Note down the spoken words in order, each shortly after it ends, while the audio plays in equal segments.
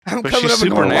I'm But coming she's up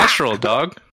and going, supernatural,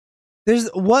 dog. There's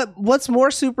what's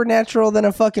more supernatural than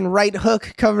a fucking right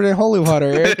hook covered in holy water,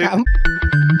 Eric?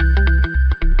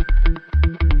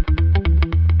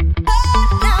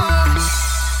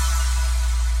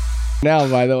 Now,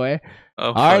 by the way.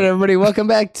 All right, everybody, welcome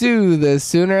back to the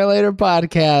Sooner or Later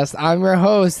podcast. I'm your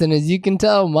host, and as you can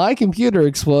tell, my computer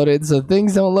exploded, so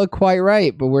things don't look quite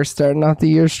right, but we're starting off the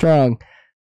year strong.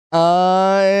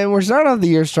 And we're starting off the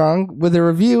year strong with a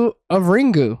review of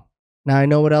Ringu. Now, I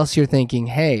know what else you're thinking.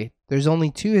 Hey, there's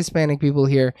only 2 Hispanic people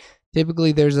here.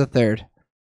 Typically, there's a third.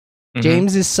 Mm-hmm.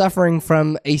 James is suffering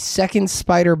from a second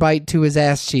spider bite to his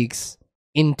ass cheeks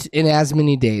in as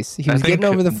many days. He was getting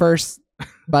over the first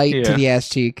bite to the ass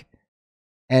cheek.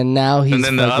 And now he's and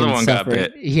then the other one suffering.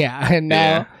 got bit. Yeah, and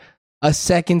now a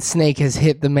second snake has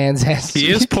hit the man's ass. He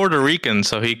is Puerto Rican,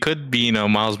 so he could be,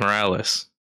 Miles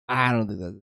Morales. I don't think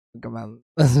that. Come on,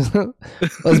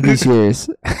 let's be serious.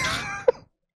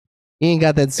 He ain't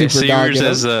got that super dog in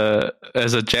him.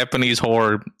 as a Japanese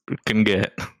horror can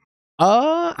get.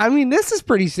 I mean, this is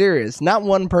pretty serious. Not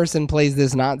one person plays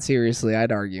this not seriously.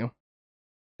 I'd argue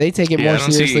they take it more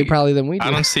seriously probably than we do.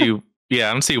 I don't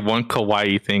see one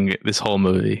kawaii thing this whole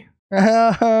movie. You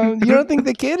don't think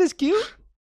the kid is cute?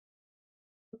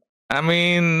 I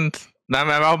mean,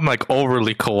 I'm like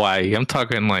overly kawaii. I'm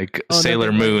talking like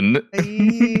Sailor Moon.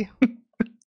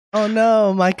 Oh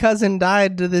no, my cousin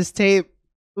died to this tape.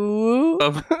 Ooh.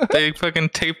 They fucking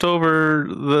taped over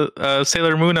the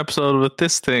Sailor Moon episode with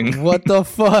this thing. What the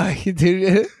fuck,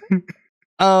 dude?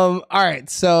 All right,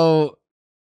 so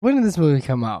when did this movie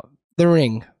come out? The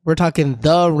Ring. We're talking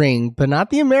The Ring, but not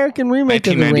the American remake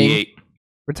of The Ring.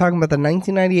 We're talking about the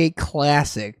 1998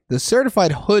 classic, the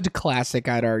certified hood classic,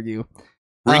 I'd argue.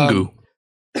 Ringu.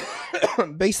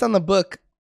 Based on the book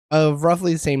of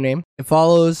roughly the same name. It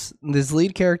follows this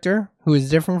lead character who is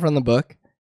different from the book.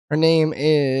 Her name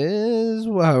is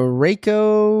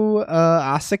Reiko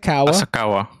Asakawa.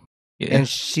 Asakawa. Yeah. And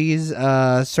she's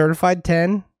certified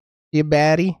 10, a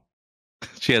baddie.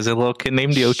 She has a little kid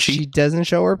named Yoshi. She doesn't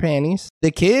show her panties.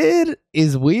 The kid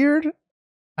is weird.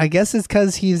 I guess it's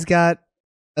because he's got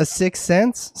a sixth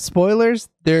sense. Spoilers.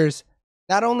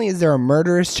 Not only is there a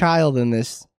murderous child in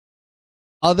this,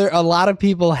 a lot of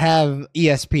people have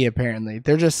ESP apparently.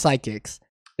 They're just psychics.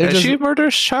 Is she a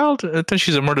murderous child? I think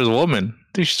she's a murderous woman.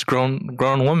 I think she's a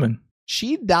grown woman.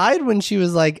 She died when she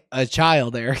was like a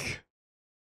child, Eric.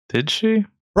 Did she?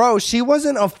 Bro, she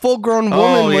wasn't a full-grown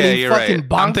woman when he fucking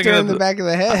bonked her in the back of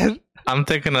the head. I'm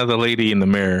thinking of the lady in the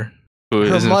mirror who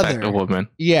is in fact a woman.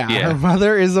 Yeah, her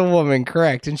mother is a woman,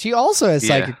 correct. And she also has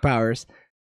psychic powers.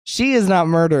 She is not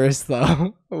murderous,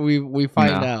 though. We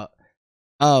find out.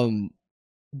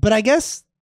 But I guess,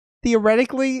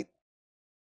 theoretically,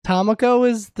 Tamako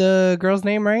is the girl's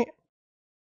name, right?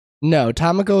 No,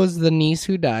 Tamako is the niece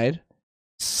who died.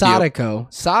 Sadako.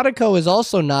 Yep. Sadako is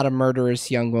also not a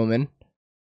murderous young woman.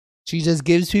 She just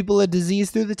gives people a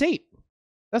disease through the tape.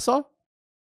 That's all.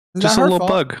 It's just a little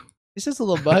bug. It's just a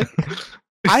little bug.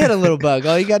 I had a little bug.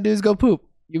 All you gotta do is go poop.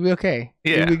 You'll be okay.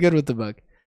 Yeah. You'll be good with the bug.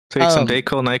 Take some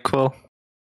Dayquil, NyQuil.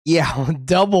 Yeah,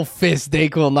 double fist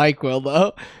Dayquil, NyQuil,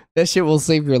 though. That shit will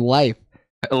save your life.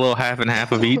 A little half and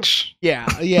half of each. Yeah.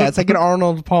 It's like an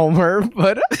Arnold Palmer,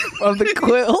 but of the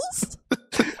quills.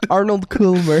 Arnold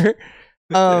Quilmer.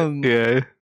 Yeah.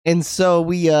 And so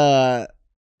the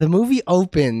movie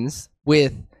opens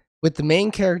with the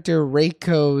main character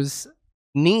Reiko's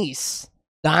niece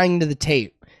dying to the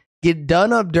tape, get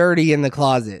done up dirty in the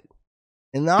closet,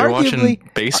 and You're watching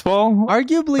baseball.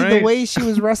 Arguably, right? The way she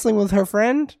was wrestling with her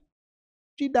friend,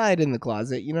 she died in the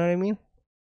closet. You know what I mean?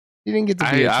 She didn't get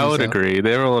to be. I would agree.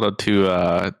 They were a little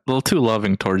too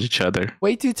loving towards each other.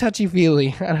 Way too touchy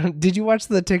feely. Did you watch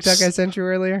the TikTok I sent you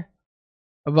earlier?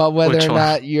 About whether or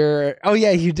not you're... Oh,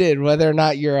 yeah, you did. Whether or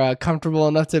not you're comfortable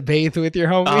enough to bathe with your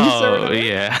homies. Oh,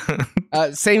 yeah.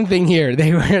 Same thing here.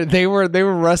 They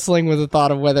were wrestling with the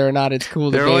thought of whether or not it's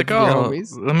cool to bathe with your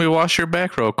homies. Let me wash your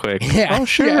back real quick. Yeah. Oh,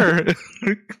 sure.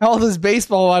 Yeah. All this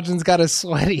baseball watching's got us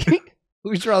sweaty.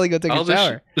 We should probably go take a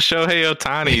shower. Shohei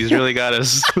Ohtani's really got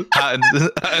us hot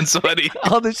and sweaty.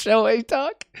 All the Shohei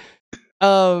talk.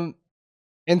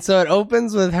 And so it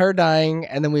opens with her dying,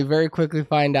 and then we very quickly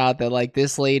find out that like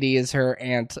this lady is her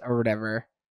aunt or whatever.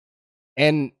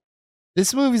 And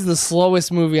this movie's the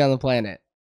slowest movie on the planet.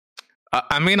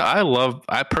 I mean,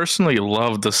 I personally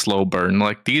love the slow burn.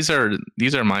 Like these are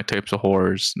my types of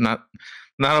horrors. Not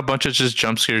a bunch of just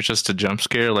jump scares just to jump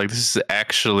scare. Like this is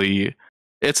actually,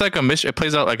 it's like a mystery. It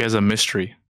plays out like as a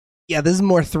mystery. Yeah, this is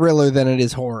more thriller than it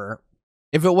is horror.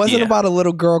 If it wasn't about a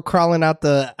little girl crawling out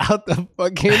the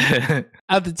fucking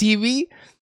out the TV,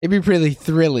 it'd be pretty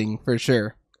thrilling for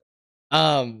sure.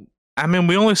 I mean,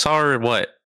 we only saw her,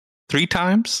 3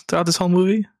 times throughout this whole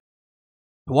movie?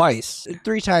 Twice.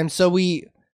 3 times. So we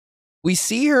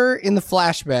see her in the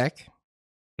flashback.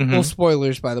 Mm-hmm. Full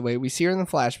spoilers, by the way. We see her in the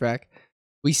flashback.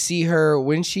 We see her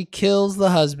when she kills the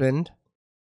husband.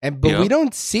 But we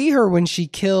don't see her when she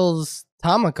kills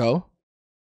Tamako.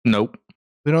 Nope.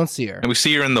 We don't see her. And we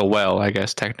see her in the well, I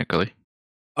guess, technically.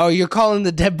 Oh, you're calling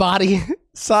the dead body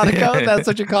Sadako? That's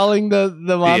what you're calling the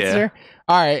monster? Yeah.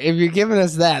 All right, if you're giving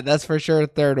us that, that's for sure a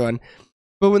third one.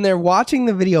 But when they're watching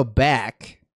the video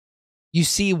back, you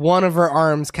see one of her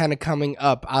arms kind of coming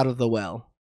up out of the well.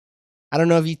 I don't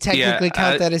know if you technically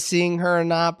count that as seeing her or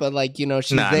not, but she's there.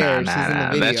 She's in the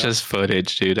video. That's just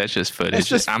footage, dude. That's just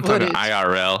footage. I'm footage. talking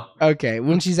IRL. Okay,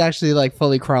 when she's actually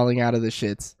fully crawling out of the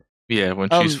shits. Yeah, when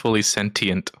she's fully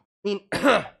sentient.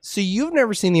 So you've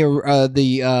never seen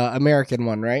the American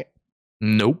one, right?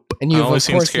 Nope. And you've only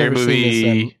seen Scary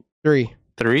Movie 3.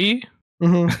 3?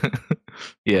 Mm-hmm.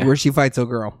 Yeah. Where she fights a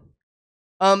girl.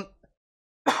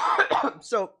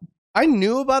 So I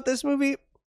knew about this movie.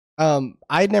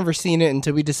 I'd never seen it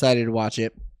until we decided to watch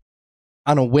it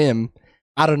on a whim,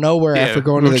 out of nowhere after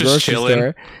going to the grocery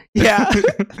store. Yeah,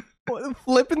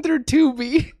 flipping through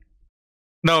Tubi.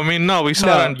 No, we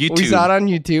saw it on YouTube. We saw it on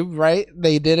YouTube, right?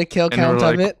 They did a kill count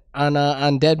of it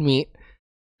on Dead Meat,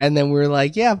 and then we were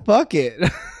like, "Yeah, fuck it.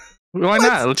 Why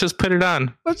not? Let's just put it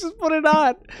on. Let's just put it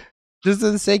on, just for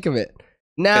the sake of it."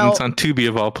 Now, and it's on Tubi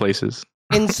of all places.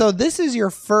 And so this is your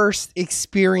first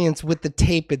experience with the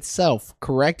tape itself,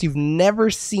 correct? You've never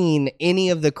seen any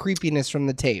of the creepiness from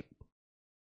the tape.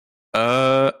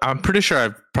 I'm pretty sure I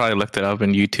probably looked it up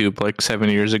in YouTube 7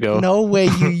 years ago. No way,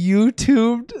 you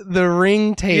YouTubed the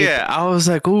Ring tape. Yeah, I was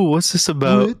like, ooh, what's this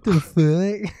about? What the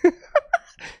fuck?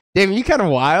 Damn, you kind of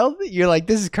wild. You're like,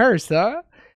 this is cursed, huh?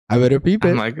 I better peep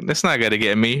it. I'm like, that's not gonna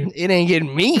get me. It ain't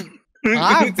getting me.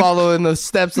 I'm following the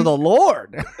steps of the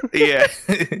Lord. Yeah.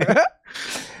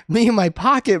 Me and my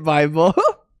pocket Bible.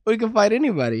 We can fight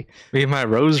anybody. Me and my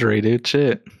rosary, dude.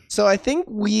 Shit. So I think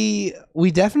we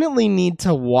definitely need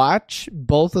to watch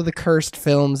both of the cursed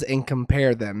films and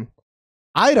compare them.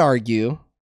 I'd argue.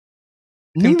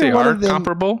 Think they are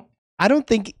comparable? I don't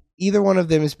think either one of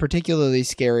them is particularly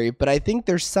scary, but I think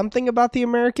there's something about the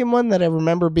American one that I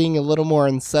remember being a little more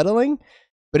unsettling.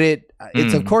 But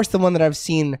it's of course the one that I've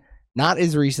seen not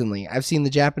as recently. I've seen the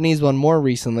Japanese one more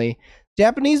recently.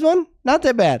 Japanese one, not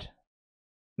that bad.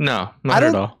 No, not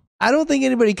at all. I don't think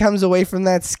anybody comes away from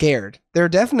that scared. They're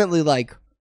definitely like,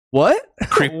 what?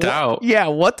 Creeped out. Yeah,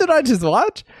 what did I just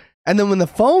watch? And then when the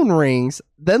phone rings,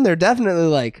 then they're definitely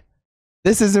like,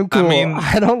 this isn't cool. I mean,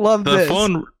 I don't love this.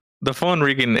 The phone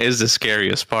ringing is the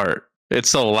scariest part. It's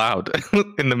so loud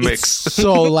in the mix. It's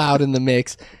so loud in the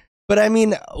mix. But I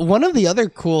mean, one of the other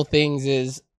cool things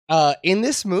is in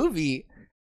this movie,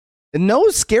 no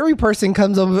scary person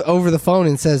comes over the phone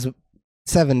and says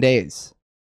 7 days.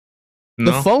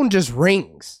 No. The phone just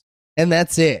rings and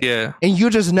that's it. Yeah. And you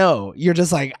just know. You're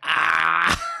just like,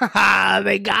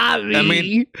 they got me. I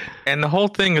mean, and the whole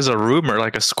thing is a rumor,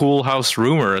 like a schoolhouse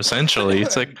rumor, essentially.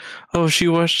 It's like, oh, she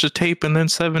watched the tape and then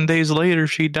 7 days later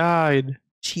she died.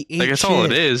 She ate that's all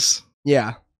it is.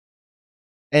 Yeah.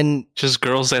 And just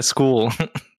girls at school.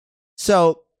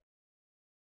 So,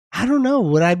 I don't know.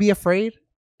 Would I be afraid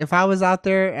if I was out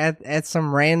there at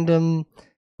some random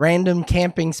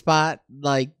camping spot,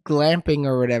 like glamping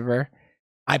or whatever?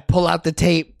 I pull out the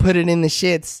tape, put it in the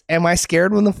shits. Am I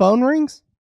scared when the phone rings?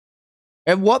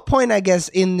 At what point, I guess,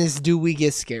 in this do we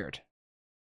get scared?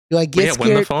 Do I get scared?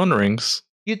 When the phone rings.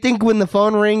 You think when the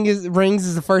phone rings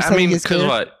is the first time you get scared? Because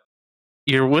what?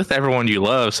 You're with everyone you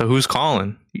love, so who's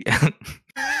calling?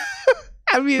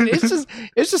 I mean, it's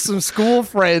just some school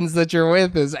friends that you're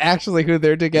with is actually who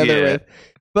they're together with.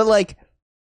 But like,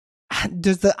 I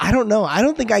don't know. I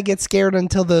don't think I get scared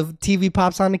until the TV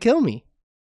pops on to kill me.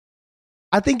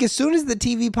 I think as soon as the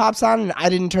TV pops on and I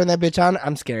didn't turn that bitch on,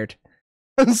 I'm scared.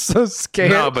 I'm so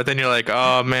scared. No, but then you're like,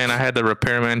 oh man, I had the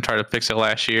repairman try to fix it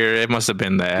last year. It must have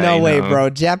been that. No way, bro.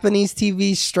 Japanese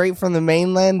TV straight from the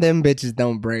mainland, them bitches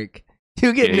don't break.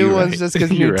 You get new ones just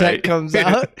because new tech comes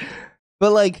out.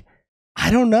 But like,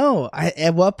 I don't know.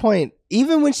 At what point,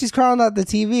 even when she's crawling out the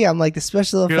TV, I'm like, the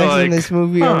special effects in this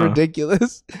movie are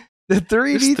ridiculous. The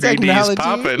 3D technology,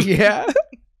 popping. Yeah.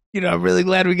 I'm really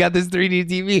glad we got this 3D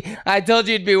TV. I told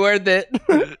you it'd be worth it.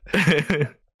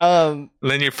 Then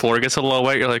your floor gets a little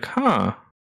wet. You're like, huh?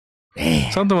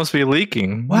 Man. Something must be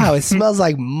leaking. Wow, it smells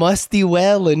like musty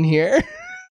well in here.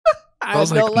 I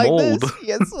don't like mold. This.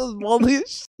 Yeah, it smells moldy.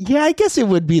 Yeah, I guess it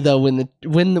would be though when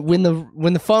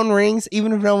the phone rings,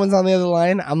 even if no one's on the other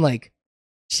line. I'm like,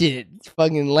 shit,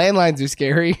 fucking landlines are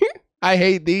scary. I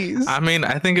hate these. I mean,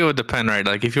 I think it would depend, right?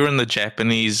 Like, if you're in the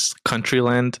Japanese country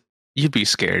land, you'd be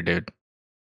scared, dude.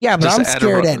 Yeah, but I'm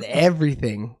scared at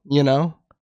everything, you know?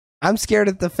 I'm scared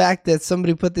at the fact that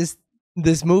somebody put this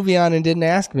movie on and didn't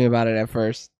ask me about it at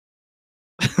first.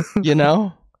 You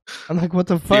know? I'm like, what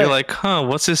the fuck? You're like, huh,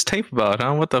 what's this tape about,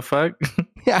 huh? What the fuck?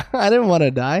 Yeah, I didn't want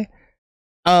to die.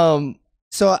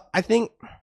 So I think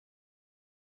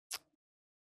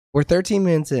we're 13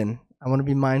 minutes in. I want to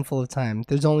be mindful of time.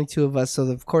 There's only 2 of us, so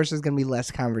of course there's going to be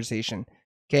less conversation.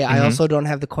 Okay, I also don't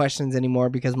have the questions anymore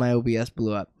because my OBS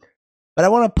blew up. But I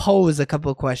want to pose a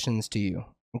couple of questions to you.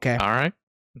 Okay? All right.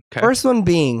 Okay. First one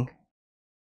being,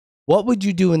 what would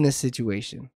you do in this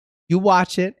situation? You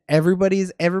watch it,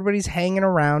 everybody's hanging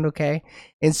around, okay?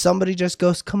 And somebody just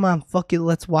goes, come on, fuck it,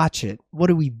 let's watch it.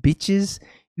 What are we, bitches?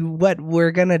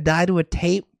 We're gonna die to a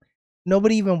tape?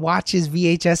 Nobody even watches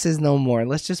VHSs no more.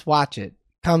 Let's just watch it.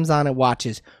 Comes on and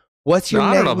watches. What's your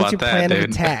plan of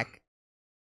attack?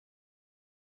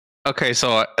 Okay,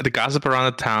 so the gossip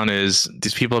around the town is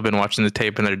these people have been watching the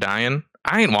tape and they're dying.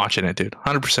 I ain't watching it, dude.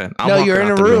 100%. No, you're in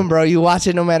a room, bro. You watch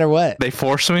it no matter what. They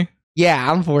force me?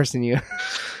 Yeah, I'm forcing you.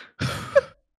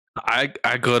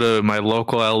 I go to my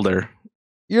local elder.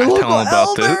 Your local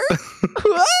elder?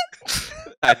 What?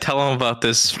 I tell him about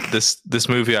this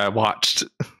movie I watched.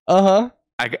 Uh-huh.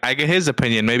 I get his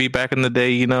opinion. Maybe back in the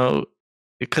day, you know,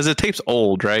 because the tape's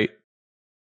old, right?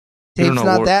 Tape's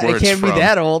not that. It can't be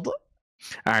that old.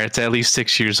 All right, it's at least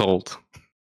 6 years old.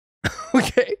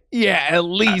 Okay. Yeah, at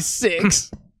least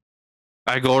 6.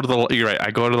 You're right.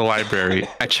 I go to the library.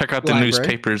 I check out the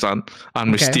newspapers on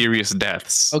mysterious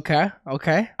deaths.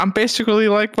 Okay. I'm basically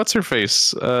like, what's her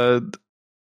face?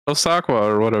 Osakawa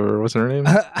or whatever. What's her name?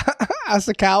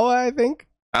 Asakawa, I think.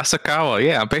 Asakawa.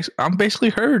 Yeah, I'm basically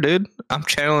her, dude. I'm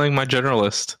channeling my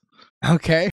generalist.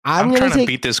 Okay. I'm trying to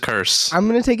beat this curse. I'm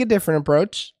going to take a different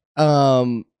approach.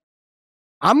 I'm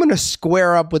going to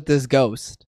square up with this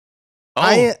ghost.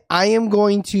 Oh. I am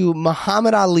going to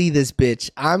Muhammad Ali this bitch.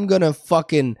 I'm going to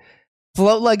fucking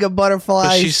float like a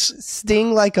butterfly,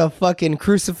 sting like a fucking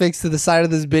crucifix to the side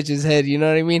of this bitch's head. You know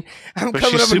what I mean? I'm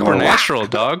coming up supernatural,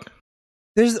 dog.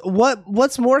 There's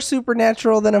what's more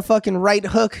supernatural than a fucking right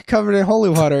hook covered in holy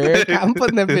water, Eric? I'm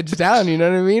putting that bitch down, you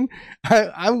know what I mean?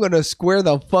 I'm going to square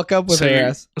the fuck up with her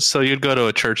ass. So you'd go to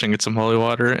a church and get some holy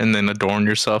water and then adorn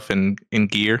yourself in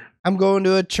gear? I'm going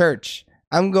to a church.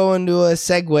 I'm going to a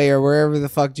Segway or wherever the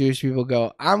fuck Jewish people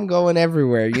go. I'm going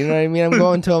everywhere, you know what I mean? I'm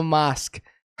going to a mosque.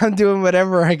 I'm doing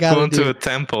whatever I gotta do. Going to a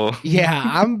temple. Yeah,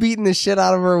 I'm beating the shit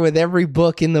out of her with every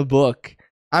book in the book.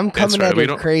 I'm coming at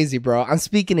her crazy, bro. I'm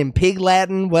speaking in pig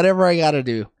Latin, whatever I gotta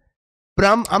do. But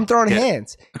I'm throwing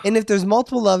hands. And if there's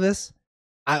multiple of us,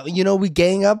 we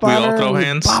gang up on her. We all throw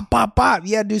hands? Bop, bop, bop.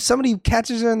 Yeah, dude, somebody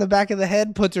catches her in the back of the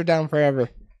head, puts her down forever.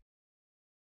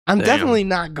 I'm definitely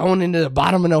not going into the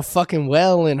bottom of no fucking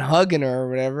well and hugging her or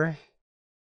whatever.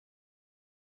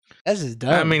 That's just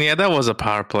dumb. I mean, yeah, that was a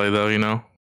power play, though, you know.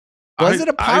 Was it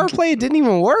a power play? It didn't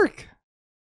even work.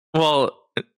 Well,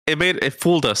 it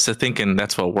fooled us to thinking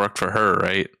that's what worked for her,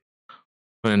 right?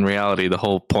 But in reality, the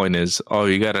whole point is,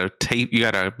 you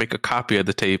gotta make a copy of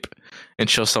the tape and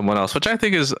show someone else, which I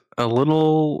think is a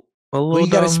little. Well, you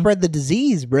gotta spread the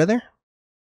disease, brother.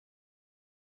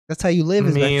 That's how you live.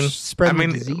 The disease.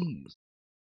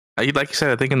 Like you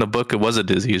said, I think in the book it was a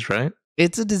disease, right?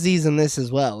 It's a disease in this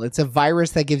as well. It's a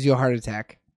virus that gives you a heart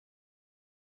attack.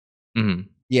 Mm-hmm.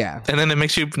 Yeah. And then it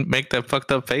makes you make that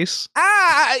fucked up face?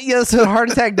 Yeah, that's what a heart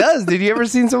attack does. Did you ever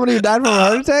seen somebody who died from a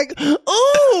heart attack?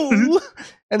 Ooh!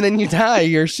 And then you die.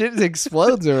 Your shit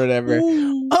explodes or whatever.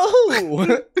 Ooh.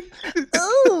 Oh!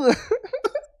 Oh!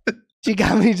 She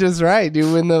got me just right,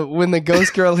 dude. When the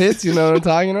ghost girl hits, you know what I'm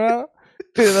talking about?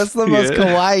 Dude, that's the most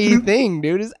kawaii thing,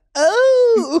 dude. Is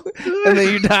and then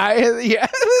you die. Yeah.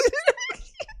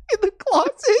 In the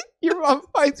closet. Your mom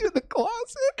finds you in the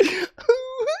closet.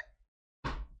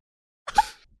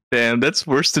 Damn, that's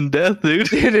worse than death, dude.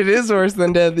 Dude, it is worse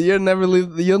than death. You'll never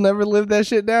live that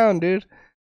shit down, dude.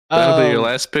 That'll be your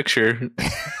last picture.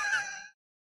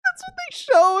 That's what they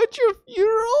show at your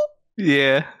funeral?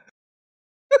 Yeah.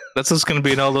 That's what's gonna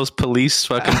be in all those police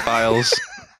fucking files.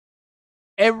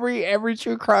 Every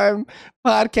true crime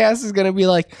podcast is gonna be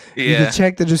like, you can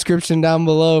check the description down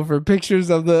below for pictures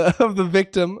of the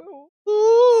victim.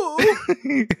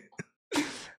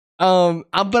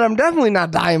 But I'm definitely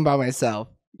not dying by myself.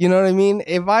 You know what I mean?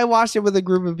 If I watch it with a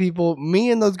group of people,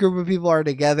 me and those group of people are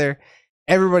together.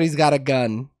 Everybody's got a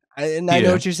gun. I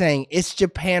know what you're saying. It's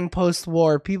Japan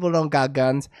post-war. People don't got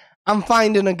guns. I'm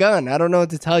finding a gun. I don't know what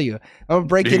to tell you. I'm gonna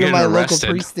break into my local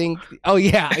precinct. Oh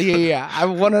yeah.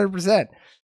 I'm 100%.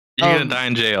 You're gonna die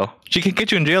in jail. She can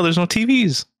get you in jail. There's no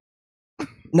TVs.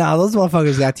 Nah, those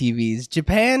motherfuckers got TVs.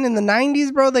 Japan in the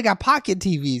 90s, bro, they got pocket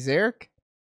TVs, Eric.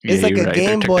 It's like a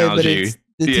Game Boy, but it's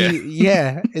the TV.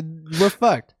 Yeah, we're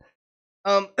fucked.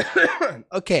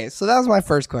 Okay, so that was my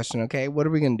first question. Okay, what are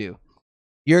we gonna do?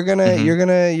 You're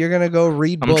gonna go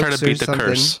read books trying to beat or something, the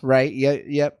curse. right?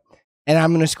 Yep. And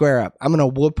I'm gonna square up. I'm gonna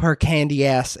whoop her candy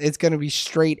ass. It's gonna be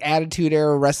straight Attitude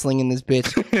Era wrestling in this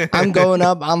bitch. I'm going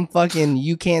up. I'm fucking.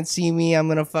 You can't see me. I'm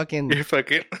gonna fucking. You're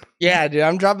fucking. Yeah, dude.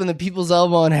 I'm dropping the people's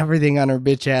elbow and everything on her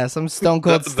bitch ass. I'm stone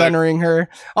cold stunnering her.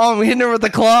 Oh, I'm hitting her with the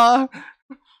claw.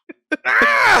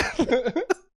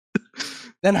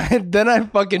 Then I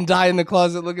fucking die in the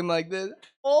closet looking like this.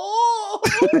 Oh.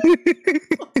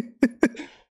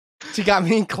 She got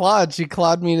me clawed. She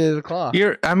clawed me to the claw.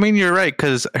 You're right,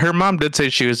 because her mom did say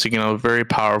she was, very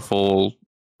powerful.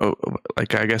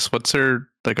 Like, I guess, what's her,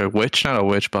 like a witch? Not a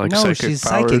witch, but like psychic she's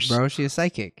powers. Psychic, bro. She's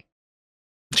psychic.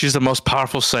 She's the most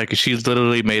powerful psychic. She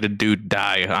literally made a dude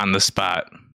die on the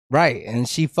spot. Right, and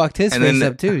she fucked his face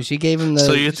up too. She gave him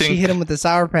she hit him with the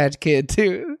Sour Patch Kid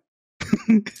too.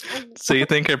 So you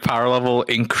think her power level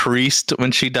increased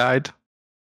when she died?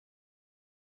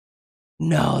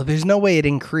 No, there's no way it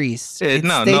increased. It stayed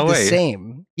no the way.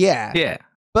 Same. Yeah. Yeah.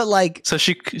 But like, so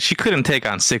she couldn't take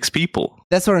on 6 people.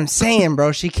 That's what I'm saying,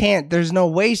 bro. She can't. There's no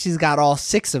way she's got all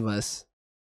 6 of us.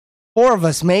 4 of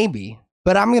us, maybe.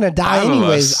 But I'm gonna die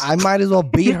anyways. I might as well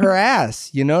beat her ass.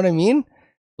 You know what I mean?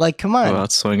 Like, come on. Well,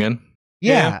 swinging.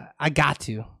 Yeah, I got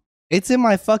to. It's in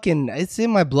my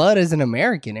blood as an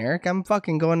American, Eric. I'm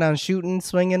fucking going down shooting,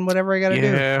 swinging, whatever I gotta do.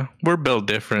 Yeah, we're built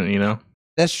different,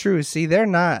 That's true. See, they're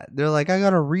not. They're like, I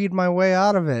gotta read my way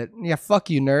out of it. Yeah, fuck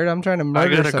you, nerd. I'm trying to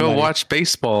murder somebody. Go watch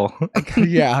baseball.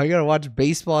 Yeah, I gotta watch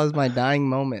baseball as my dying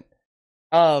moment.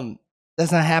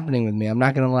 That's not happening with me. I'm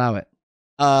not gonna allow it.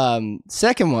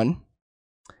 Second one,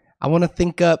 I want to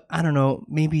think up, I don't know,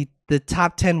 maybe the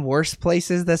top 10 worst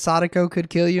places that Sadako could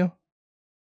kill you.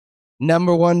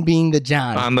 Number 1 being the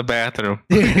John. On the bathroom.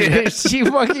 She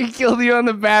fucking killed you on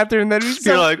the bathroom. That'd be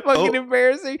so fucking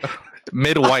embarrassing.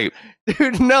 Mid-wipe.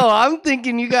 Dude, no, I'm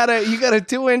thinking you got a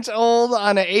 2-inch old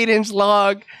on an 8-inch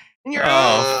log. And you're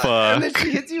fuck. And then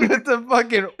she hits you with the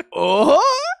fucking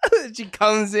she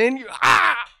comes in,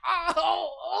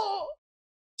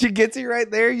 she gets you right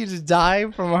there, you just die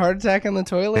from a heart attack on the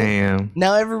toilet. Damn.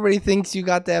 Now everybody thinks you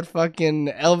got that fucking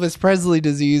Elvis Presley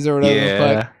disease or whatever the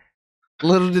fuck.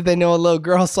 Little did they know a little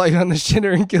girl saw you on the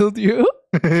shitter and killed you.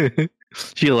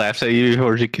 She laughs at you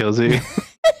before she kills you.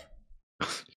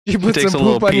 She puts some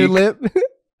poop on your lip.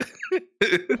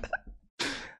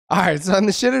 Alright, so on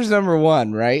the shitter's number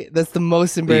 1, right? That's the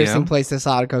most embarrassing place that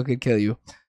Sadako could kill you.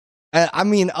 I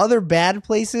mean, other bad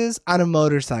places, on a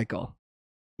motorcycle.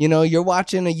 You're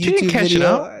watching a YouTube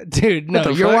video. Dude, no,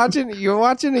 you're watching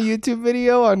a YouTube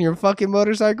video on your fucking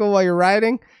motorcycle while you're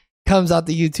riding. Comes out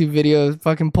the YouTube video,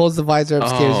 fucking pulls the visor up,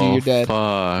 scares you, you're dead.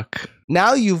 Fuck.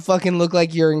 Now you fucking look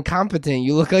like you're incompetent.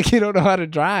 You look like you don't know how to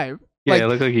drive. Yeah, it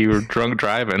looked like you were drunk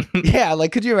driving. Yeah,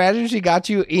 like, could you imagine if she got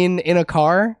you in a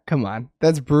car? Come on,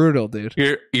 that's brutal, dude.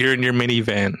 You're in your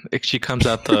minivan. She comes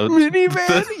out the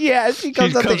minivan. Yeah, she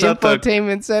comes out the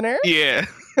infotainment center. Yeah,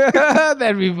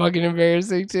 that'd be fucking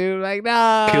embarrassing too. Like,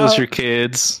 no, kills your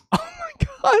kids. Oh my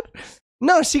god,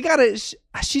 no, she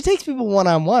takes people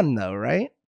one-on-one though,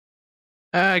 right?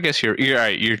 I guess you're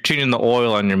right. You're tuning the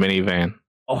oil on your minivan.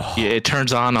 Oh. Yeah, it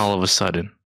turns on all of a sudden.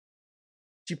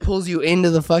 She pulls you into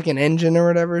the fucking engine or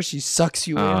whatever. She sucks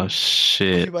you in. Oh,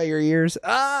 shit. You by your ears.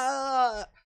 Ah!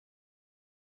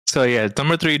 So, yeah,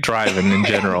 number 3, driving in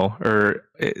general. Or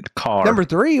car. Number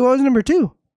 3? What was number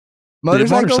 2?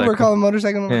 Motorcycle? We're calling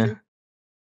motorcycle number 2?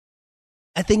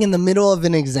 I think in the middle of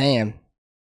an exam.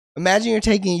 Imagine you're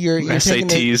taking your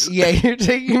SATs. You're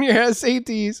taking your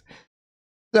SATs.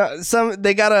 So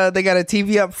they got a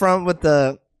TV up front with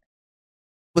the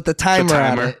timer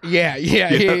on it.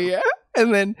 Yeah.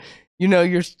 And then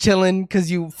you're chilling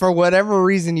because for whatever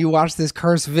reason you watch this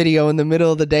cursed video in the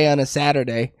middle of the day on a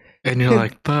Saturday, and you're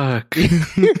like, "Fuck!"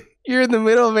 You're in the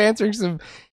middle of answering some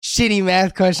shitty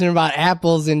math question about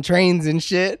apples and trains and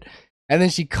shit, and then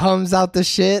she comes out the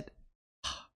shit.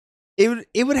 It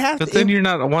would have to. But then you're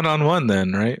not one-on-one,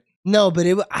 then, right? No, but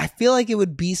I feel like it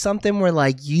would be something where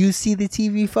like you see the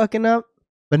TV fucking up,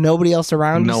 but nobody else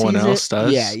around you sees it. No one else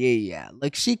does. Yeah.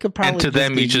 Like she could probably. And to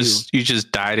them, you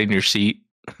just died in your seat.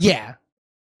 Yeah,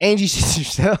 and you shit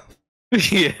yourself.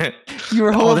 Yeah, you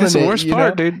were holding that's the worst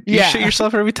part, dude. You shit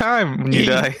yourself every time when you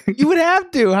die. You would have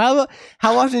to.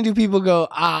 How often do people go?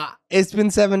 It's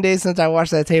been 7 days since I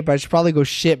watched that tape. I should probably go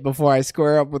shit before I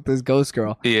square up with this ghost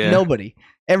girl. Yeah, nobody.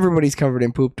 Everybody's covered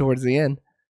in poop towards the end.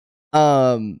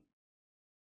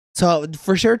 So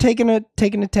for sure, taking a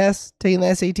test, taking the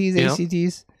SATs,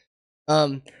 ACTs.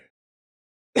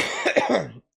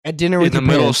 At dinner with in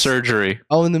the middle of surgery.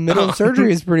 Oh, in the middle of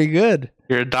surgery is pretty good.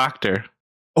 You're a doctor.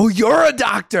 Oh, you're a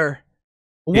doctor.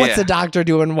 What's a doctor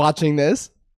doing watching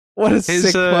this? What a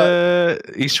sick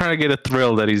fuck. He's trying to get a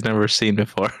thrill that he's never seen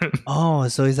before. Oh,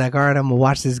 so he's like, all right, I'm gonna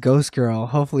watch this ghost girl.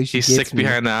 Hopefully she's sick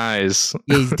behind the eyes.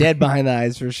 Yeah, he's dead behind the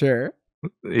eyes for sure.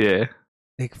 Yeah.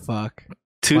 Big fuck.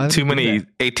 Too many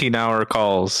 18-hour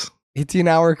calls.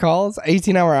 18-hour calls?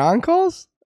 18-hour on calls?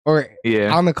 Or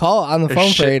on the call, on the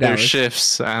phone for 8 hours?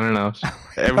 Shifts. I don't know.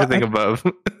 Everything above.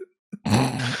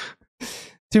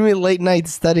 Too many late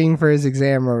nights studying for his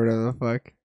exam or whatever the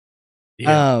fuck.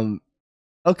 Yeah.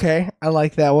 Okay, I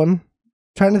like that one. I'm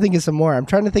trying to think of some more. I'm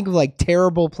trying to think of like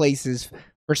terrible places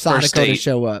for Sadako to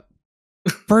show up.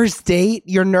 First date?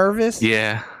 You're nervous?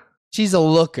 Yeah. She's a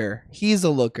looker. He's a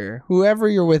looker. Whoever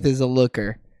you're with is a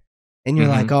looker. And you're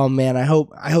like, oh man, I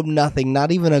hope nothing,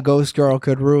 not even a ghost girl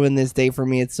could ruin this day for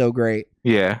me. It's so great.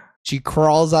 Yeah. She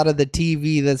crawls out of the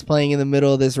TV that's playing in the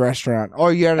middle of this restaurant.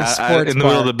 Or you're at a sports in the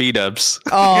bar. middle of the B-dubs.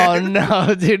 Oh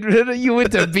no, dude. You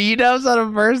went to B-dubs on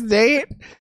a first date?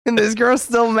 And this girl's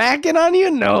still macking on you?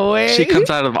 No way. She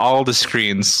comes out of all the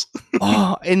screens.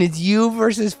 Oh, and it's you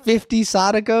versus 50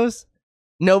 Sadakos?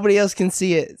 Nobody else can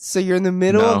see it. So you're in the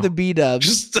middle of the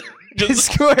B-dubs.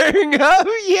 Just squaring up,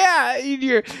 yeah.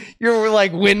 You're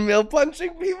like windmill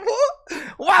punching people.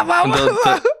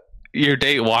 Wow. Your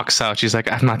date walks out. She's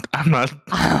like, I'm not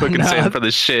fucking staying for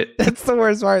this shit. That's the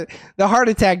worst part. The heart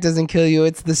attack doesn't kill you.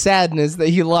 It's the sadness that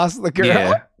you lost the girl.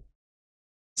 Yeah.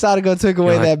 Sadako took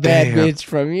away that bad bitch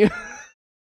from you.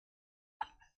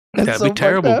 That'd be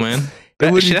terrible, man.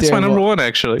 That's my number one,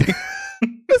 actually.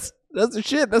 That's the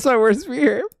shit. That's my worst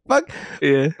fear. Fuck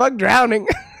drowning.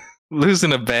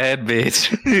 Losing a bad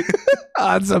bitch.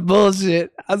 Oh, it's some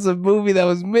bullshit. That's a movie that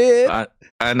was mid.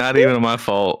 Not even my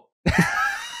fault.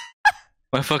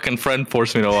 My fucking friend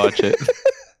forced me to watch it.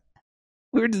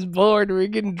 We were just bored. We were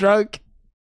getting drunk.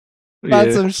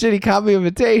 Found some shitty copy of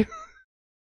a tape.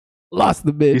 Lost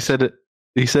the bitch.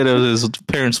 He said it was his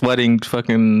parents' wedding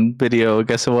fucking video. I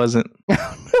guess it wasn't.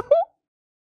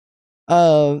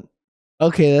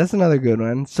 Okay, that's another good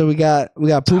one. So we got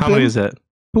pooping. How many is that?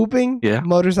 Pooping,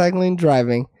 motorcycling,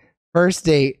 driving, first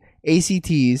date,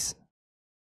 ACTs.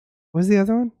 What was the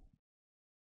other one?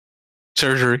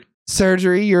 Surgery.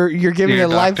 You're giving a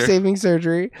life-saving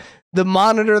surgery. The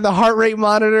monitor, the heart rate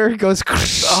monitor goes.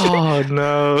 Oh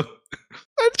no!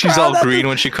 She's all green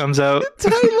when she comes out.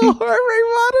 Tiny little heart rate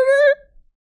monitor.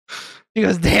 She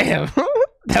goes, "Damn,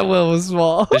 that wheel was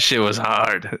small. This shit was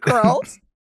hard." Crawls.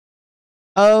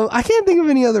 I can't think of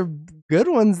any other good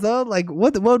ones though. Like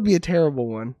what would be a terrible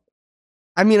one?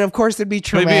 I mean, of course it'd be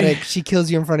traumatic. Maybe. She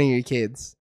kills you in front of your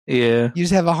kids. Yeah. You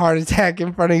just have a heart attack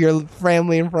in front of your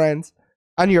family and friends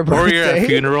on your birthday. Or you're at a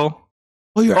funeral.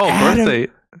 Oh, birthday.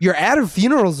 You're at a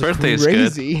funeral. Birthday's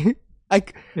crazy.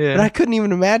 But I couldn't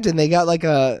even imagine. They got like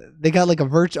a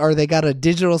virtual, or they got a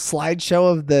digital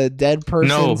slideshow of the dead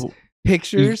person's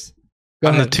pictures.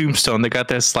 On the tombstone, they got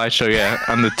that slideshow. Yeah,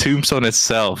 on the tombstone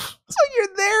itself. So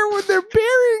you're there when they're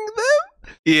burying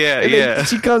them. Yeah, and then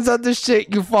she comes out the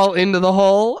shit. You fall into the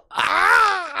hole.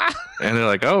 Ah! And they're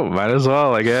like, "Oh, might as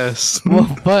well, I guess." Well,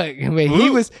 fuck. I mean, he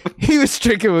was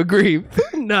stricken with grief.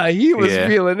 Nah, he was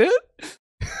feeling it.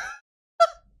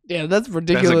 Damn, that's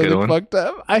ridiculously fucked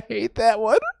up. I hate that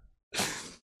one.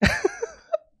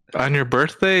 On your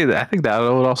birthday, I think that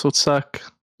would also suck.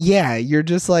 Yeah, you're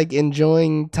just like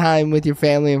enjoying time with your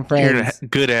family and friends. You're in a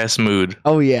good ass mood.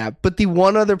 Oh yeah, but the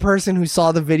one other person who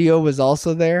saw the video was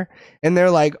also there, and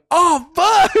they're like, "Oh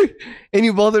fuck!" And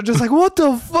you both are just like, "What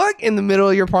the fuck?" In the middle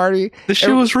of your party, this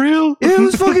shit was real. It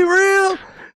was fucking real.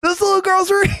 This little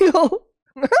girl's real.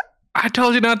 I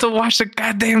told you not to watch the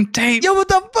goddamn tape. Yo, what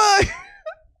the fuck?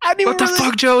 What the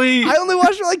fuck, Joey? I only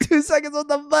watched for like 2 seconds. What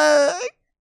the fuck?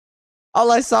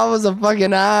 All I saw was a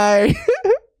fucking eye.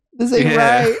 This ain't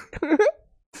right.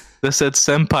 This said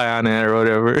senpai on it or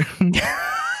whatever.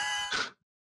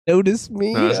 Notice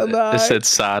me. It said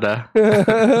Sada.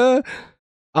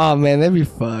 Oh man, that'd be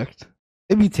fucked.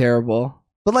 It'd be terrible.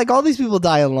 But like all these people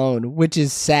die alone, which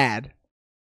is sad.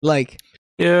 Like,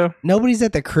 nobody's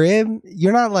at the crib.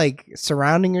 You're not like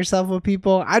surrounding yourself with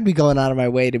people. I'd be going out of my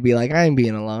way to be like, I ain't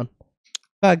being alone.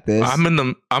 Fuck this. I'm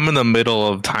in the middle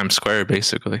of Times Square,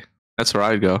 basically. That's where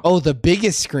I'd go. Oh, the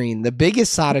biggest screen, the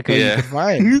biggest Sadako you can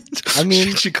find. I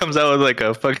mean, she comes out with like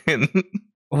a fucking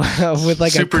with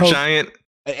like super a Coke, giant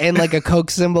and like a Coke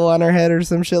symbol on her head or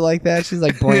some shit like that. She's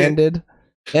like branded.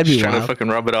 That'd be trying wild. to fucking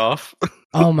rub it off.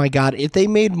 Oh my god! If they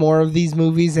made more of these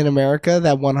movies in America,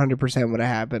 that 100% would have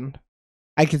happened.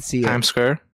 I could see it. Times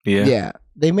Square. Yeah.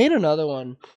 They made another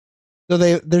one. So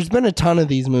there's been a ton of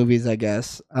these movies, I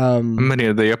guess. How many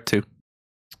are they up to?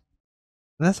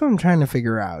 That's what I'm trying to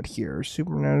figure out here.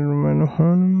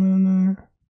 Supernatural.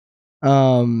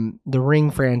 The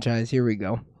Ring franchise. Here we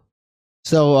go.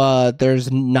 So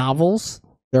there's novels.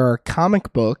 There are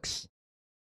comic books.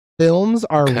 Films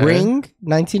are Ring,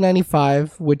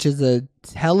 1995, which is a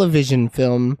television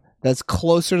film that's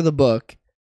closer to the book.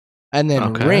 And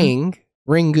then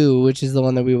Ringu, which is the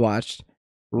one that we watched.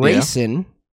 Racing,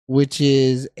 which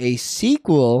is a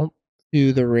sequel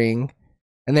to The Ring.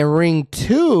 And then Ring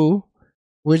 2,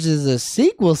 which is a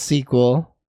sequel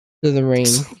to The Ring.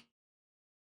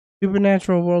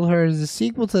 Supernatural World Horror is a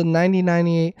sequel to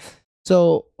 1998.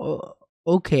 So,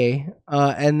 okay.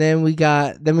 And then we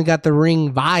got The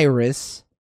Ring Virus,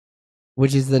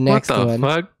 which is the next one. What the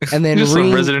fuck? And then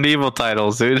some Resident Evil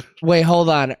titles, dude. Wait, hold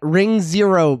on. Ring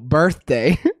Zero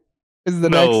Birthday is the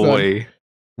next one. No way.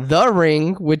 The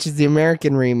Ring, which is the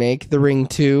American remake. The Ring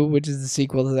 2, which is the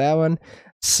sequel to that one.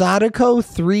 Sadako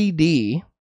 3D.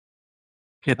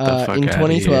 Get the fuck in out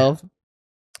 2012. Of here.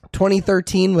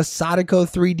 2013 was Sadako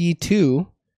 3D 2.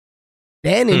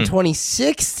 Then in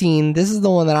 2016, this is the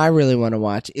one that I really want to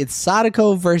watch. It's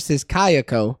Sadako versus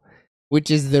Kayako, which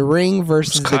is The Ring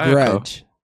versus The Grudge.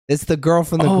 It's the girl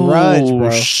from The Grudge, bro. Oh,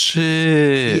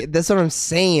 shit. Yeah, that's what I'm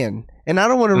saying. And I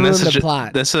don't want to ruin the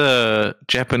plot. That's a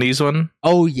Japanese one?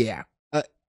 Oh, yeah.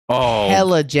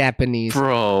 Hella Japanese.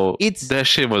 Bro, that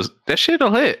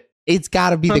shit'll hit. It's got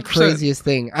to be 100%. The craziest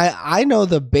thing. I know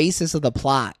the basis of the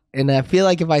plot, and I feel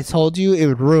like if I told you, it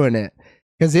would ruin it.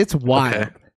 Because it's wild. Okay.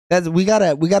 We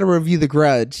gotta review The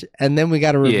Grudge, and then we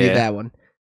gotta review that one.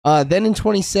 Then in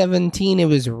 2017, it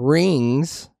was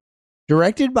Rings,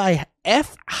 directed by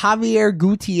F. Javier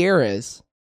Gutierrez.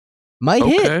 Might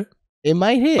hit. It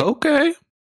might hit. Okay.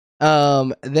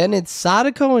 Then it's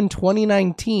Sadako in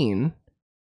 2019,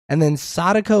 and then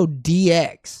Sadako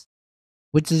DX,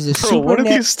 which is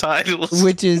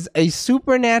which is a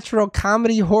supernatural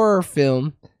comedy horror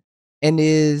film, and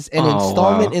is an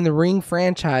installment in the Ring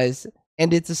franchise.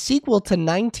 And it's a sequel to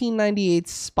 1998's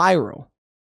Spiral,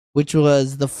 which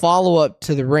was the follow-up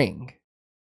to The Ring.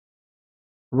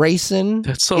 Racing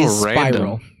is Spiral.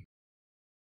 Random.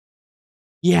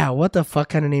 Yeah, what the fuck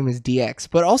kind of name is DX?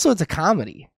 But also it's a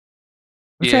comedy.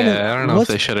 I don't know if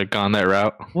they should have gone that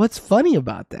route. What's funny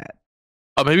about that?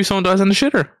 Oh, maybe someone dies in the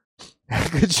shitter.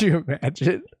 Could you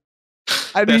imagine?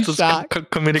 I'd be shocked.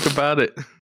 Comedic about it.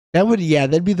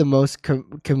 That'd be the most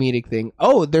comedic thing.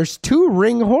 Oh, there's 2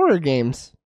 Ring horror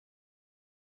games.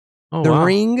 Oh, the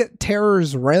Ring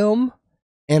Terror's Realm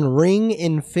and Ring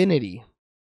Infinity.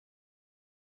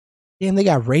 And they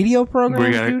got radio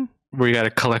programs, dude. Where you gotta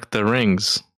collect the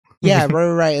rings. Yeah,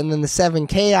 right. And then the 7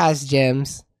 Chaos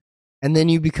Gems. And then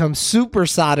you become Super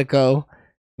Sadako.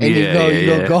 And you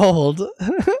go gold.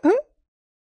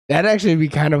 That'd actually be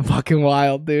kind of fucking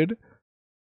wild, dude.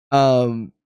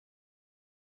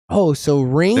 Oh, so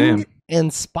Ring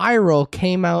and Spiral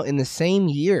came out in the same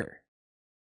year.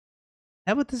 Is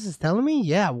that what this is telling me?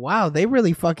 Yeah, wow. They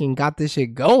really fucking got this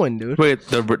shit going, dude. Wait,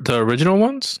 the original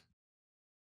ones?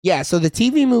 Yeah, so the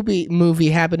TV movie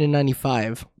happened in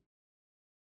 95.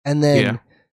 And then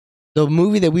the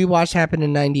movie that we watched happened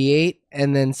in 98.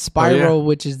 And then Spiral,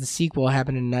 which is the sequel,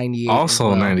 happened in 98.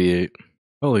 Also 98.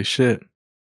 Holy shit.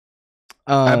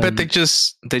 I bet they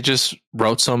just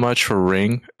wrote so much for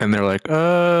Ring, and they're like,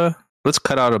 let's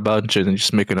cut out a bunch and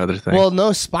just make another thing. Well,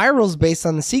 no, Spiral's based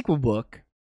on the sequel book.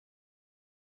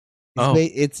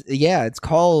 It's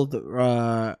called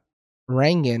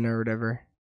Rangan or whatever.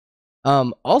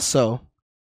 Also,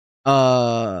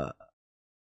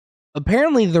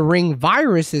 apparently the Ring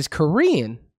virus is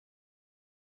Korean.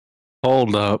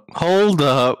 Hold up.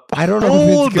 I don't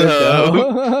know if it's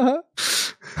good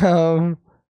though.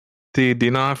 Do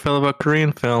you know how I feel about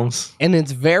Korean films? And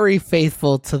it's very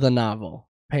faithful to the novel,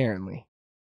 apparently.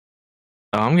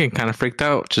 Oh, I'm getting kind of freaked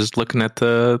out just looking at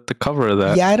the cover of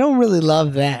that. Yeah, I don't really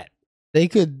love that. They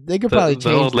could probably change that.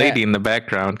 The old lady in the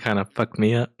background kind of fucked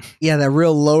me up. Yeah, that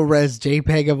real low-res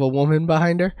JPEG of a woman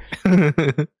behind her.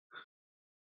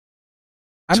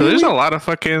 There's a lot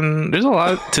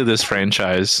to this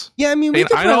franchise. Yeah,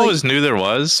 I always knew there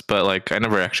was, but like I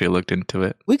never actually looked into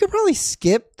it. We could probably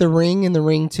skip The Ring and The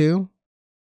Ring 2,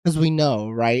 because we know,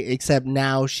 right? Except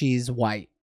now she's white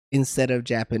instead of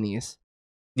Japanese.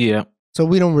 Yeah. So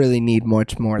we don't really need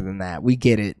much more than that. We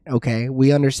get it, okay?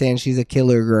 We understand she's a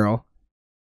killer girl.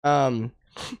 But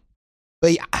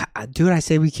yeah, dude, I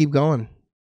say we keep going.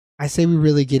 I say we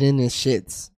really get in this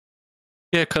shits.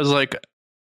 Yeah, because like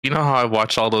You know how I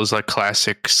watch all those like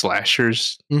classic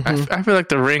slashers? Mm-hmm. I feel like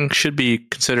The Ring should be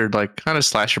considered like kind of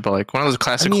slasher, but like one of those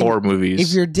classic horror movies.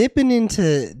 If you're dipping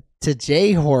into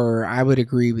J horror, I would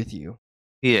agree with you.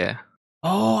 Yeah.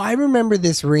 Oh, I remember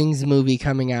this Rings movie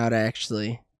coming out.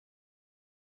 Actually,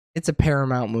 it's a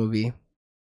Paramount movie.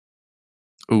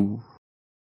 Ooh.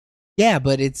 Yeah,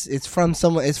 but it's from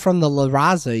someone. It's from the La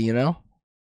Raza, you know.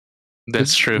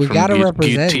 That's true. We gotta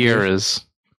represent Gutierrez.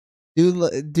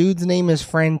 Dude's name is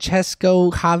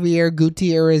Francesco Javier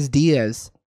Gutierrez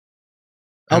Diaz.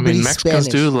 Oh, but he's Mexicans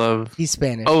Spanish. Do love. He's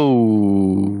Spanish.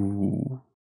 Oh,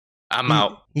 I'm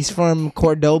out. He's from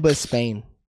Cordoba, Spain.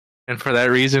 And for that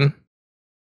reason,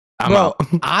 I'm out.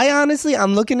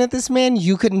 I'm looking at this man.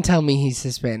 You couldn't tell me he's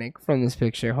Hispanic from this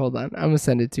picture. Hold on, I'm gonna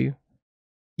send it to you.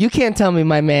 You can't tell me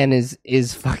my man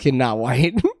is fucking not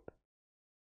white.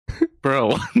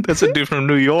 Bro, that's a dude from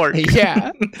New York.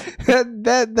 Yeah,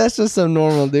 that's just some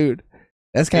normal dude.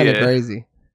 That's kind of crazy.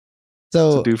 So,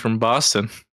 it's a dude from Boston.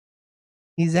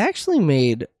 He's actually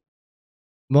made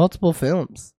multiple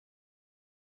films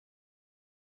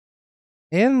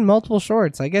and multiple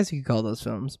shorts. I guess you could call those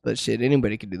films, but shit,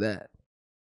 anybody could do that.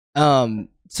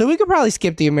 So we could probably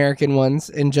skip the American ones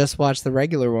and just watch the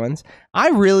regular ones. I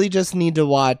really just need to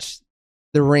watch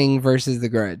The Ring versus The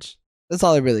Grudge. That's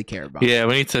all I really care about. Yeah,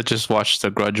 we need to just watch The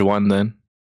Grudge one then.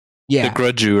 Yeah. The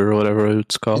Grudge or whatever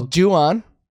it's called. Ju-on.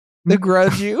 The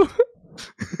Grudge You.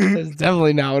 That's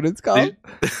definitely not what it's called.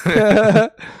 Yeah,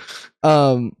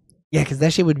 because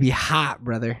that shit would be hot,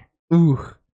 brother. Ooh.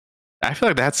 I feel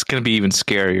like that's gonna be even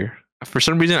scarier. For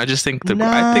some reason, I just think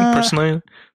I think personally,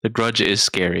 The Grudge is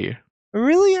scarier.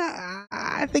 Really,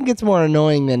 I think it's more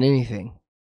annoying than anything.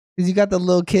 Because you got the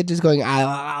little kid just going,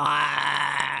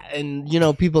 and you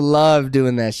know people love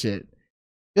doing that shit.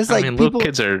 Just like little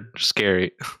kids are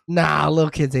scary. Nah, little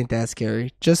kids ain't that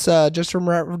scary. Just for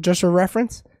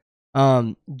reference,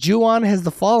 Ju-on has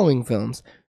the following films: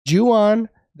 Ju-on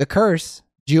the Curse,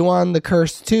 Ju-on the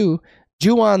Curse 2,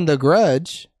 Ju-on the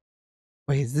Grudge.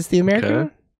 Wait, is this the American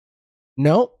one?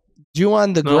 Nope.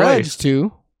 Ju-on the Grudge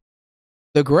 2,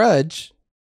 The Grudge.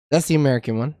 That's the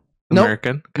American one.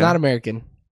 American? Nope, not American.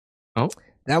 Oh,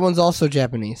 that one's also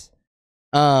Japanese.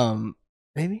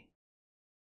 Maybe.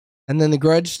 And then The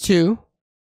Grudge 2,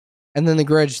 and then The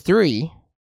Grudge 3,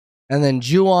 and then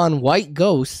Ju-on White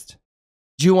Ghost,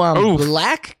 Ju-on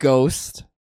Black Ghost,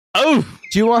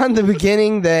 Ju-on the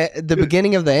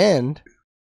beginning of the end,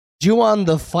 Ju-on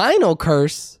the Final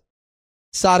Curse,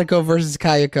 Sadako versus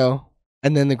Kayako,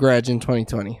 and then The Grudge in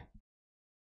 2020.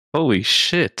 Holy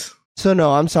shit. So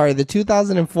no, I'm sorry, the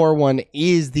 2004 one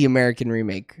is the American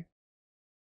remake.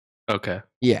 Okay.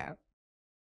 Yeah.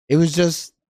 It was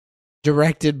just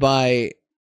directed by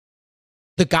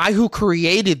the guy who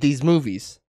created these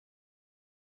movies.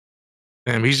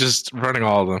 And he's just running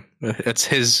all of them. It's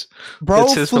his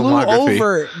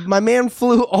filmography. My man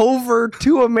flew over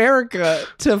to America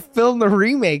to film the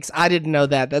remakes. I didn't know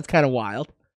that. That's kind of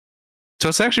wild. So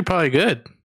it's actually probably good.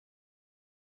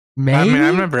 Maybe? I mean,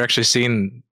 I've never actually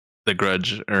seen The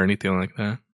Grudge or anything like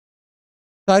that.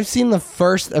 I've seen the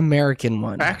first American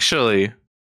one. Actually,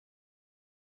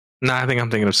 no, I think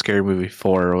I'm thinking of Scary Movie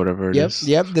 4 or whatever it is.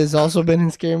 Yep, there's also been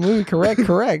in Scary Movie.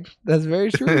 Correct. That's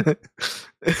very true.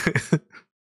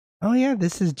 Oh, yeah,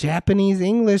 this is Japanese,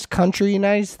 English, country,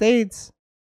 United States.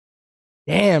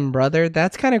 Damn, brother.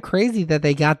 That's kind of crazy that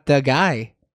they got the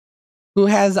guy who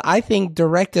has, I think,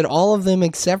 directed all of them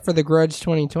except for The Grudge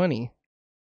 2020.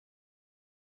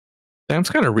 That's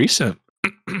kind of recent.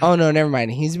 Oh, no, never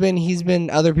mind.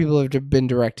 Other people have been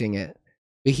directing it.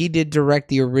 But he did direct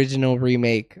the original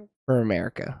remake for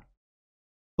America.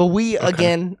 But we,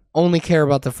 again, only care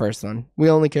about the first one. We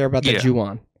only care about the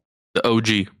Ju-on. The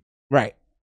OG. Right.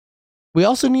 We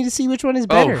also need to see which one is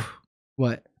better. Oh,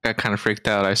 what? I kind of freaked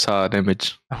out. I saw an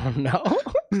image. Oh, no.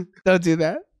 Don't do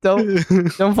that.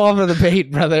 Don't fall for the bait,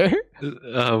 brother.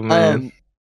 Oh, man.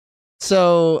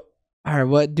 So, all right,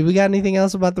 what? Do we got anything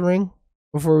else about The Ring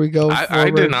before we go? I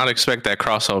did not expect that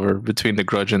crossover between The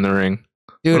Grudge and The Ring.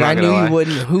 Dude, I knew you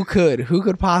wouldn't. Who could? Who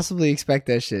could possibly expect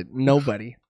that shit?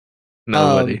 Nobody.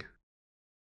 Nobody.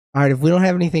 All right, if we don't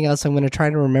have anything else, I'm going to try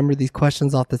to remember these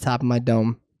questions off the top of my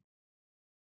dome.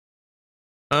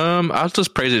 I'll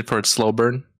just praise it for its slow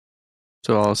burn.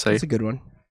 So I'll say it's a good one.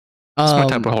 It's my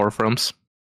type of horror films.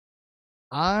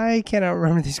 I cannot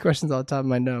remember these questions off the top of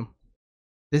my dome.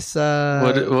 This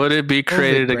would it be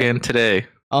created again today?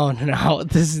 Oh no,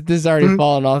 this is already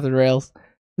falling off the rails.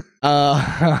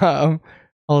 Hold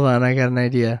on, I got an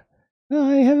idea. Oh,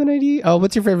 I have an idea. Oh,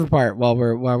 what's your favorite part? While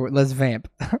we're let's vamp.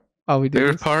 While we do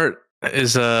favorite this. part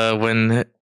is when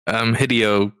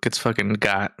Hideo gets fucking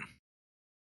got.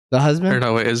 The husband? Or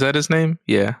no, wait, is that his name?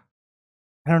 Yeah.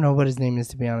 I don't know what his name is,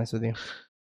 to be honest with you.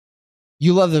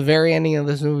 You love the very ending of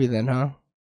this movie then, huh?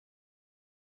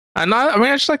 I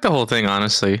just like the whole thing,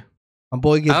 honestly. My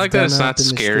boy gets I like that it's not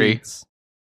scary.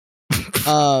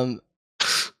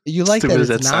 You like that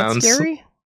it's not scary?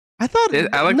 I thought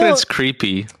I like that it's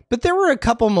creepy. But there were a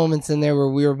couple moments in there where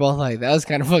we were both like, that was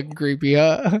kind of fucking creepy,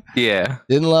 huh? Yeah.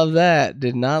 Didn't love that.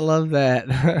 Did not love that.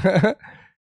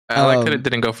 I like that it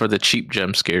didn't go for the cheap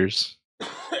jump scares.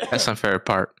 That's my favorite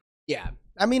part. Yeah.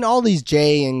 I mean, all these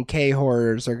J and K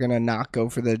horrors are gonna not go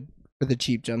for the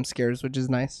cheap jump scares, which is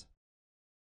nice.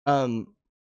 My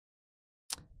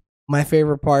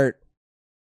favorite part,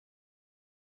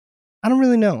 I don't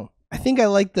really know. I think I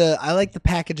like the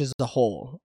package as a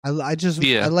whole. I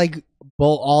like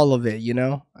all of it, you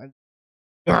know.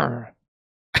 I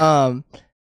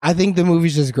think the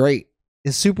movie's just great.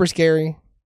 It's super scary.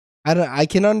 I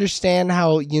can understand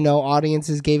how, you know,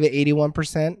 audiences gave it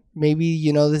 81%.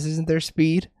 Maybe, this isn't their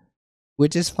speed,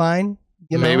 which is fine.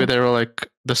 Maybe they were like,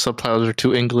 the subtitles are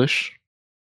too English.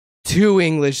 Too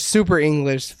English, super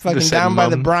English. Fucking down by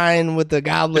the brine with the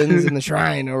goblins in the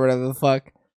shrine or whatever the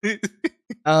fuck.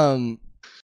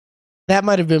 That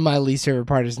might have been my least favorite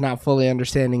part, is not fully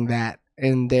understanding that.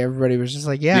 And everybody was just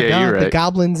like, yeah, the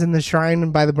goblins in the shrine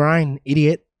and by the brine,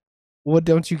 idiot. What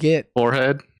don't you get?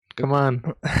 Forehead. Come on.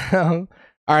 All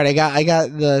right, I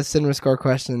got the cinema score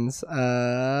questions.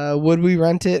 Would we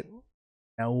rent it?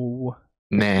 No.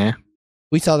 Nah.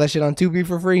 We saw that shit on Tubi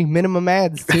for free. Minimum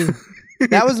ads too.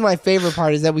 That was my favorite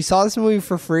part, is that we saw this movie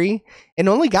for free and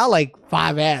only got like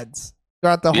 5 ads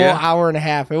throughout the whole hour and a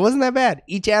half. It wasn't that bad.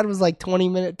 Each ad was like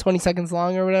 20 seconds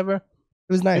long or whatever. It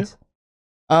was nice.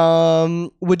 Yeah.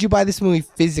 Would you buy this movie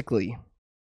physically?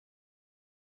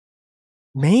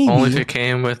 Maybe. Only if it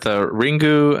came with a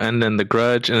Ringu and then the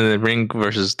Grudge and then the Ring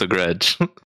versus the Grudge.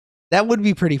 That would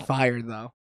be pretty fire,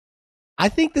 though. I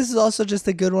think this is also just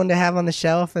a good one to have on the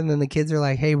shelf, and then the kids are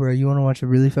like, hey, bro, you want to watch a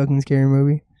really fucking scary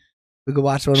movie? We could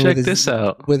watch one Check this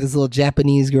out. With this little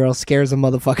Japanese girl scares a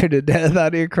motherfucker to death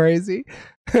out here crazy.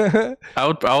 I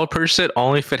would purchase it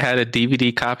only if it had a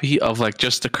DVD copy of like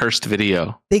just the cursed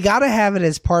video. They gotta have it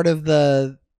as part of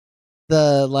the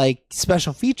like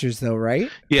special features though, right?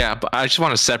 Yeah, but I just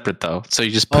want it separate though. So you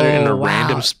just put it in a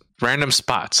random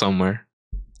spot somewhere.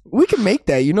 We can make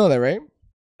that, you know that, right?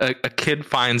 A kid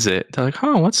finds it. They're like,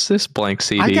 "Oh, what's this blank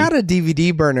CD?" I got a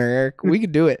DVD burner, Eric. We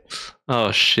could do it.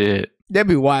 Oh shit, that'd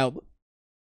be wild.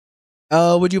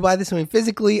 Would you buy this one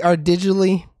physically or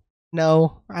digitally?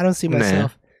 No, I don't see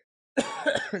myself. Nah.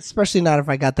 Especially not if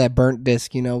I got that burnt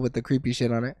disc, with the creepy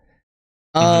shit on it.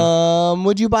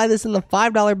 Would you buy this in the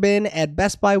 $5 bin at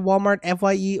Best Buy, Walmart,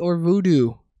 FYE, or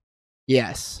Vudu?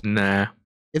 Yes. Nah.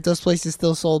 If those places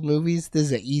still sold movies, this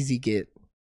is an easy get.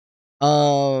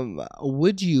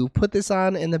 Would you put this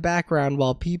on in the background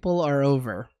while people are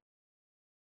over?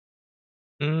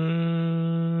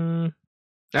 I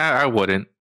wouldn't.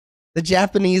 The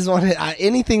Japanese one,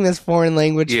 anything that's foreign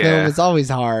language film is always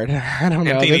hard. I don't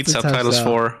know. Anything you need subtitles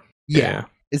for? Yeah,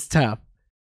 it's tough.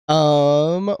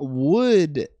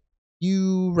 Would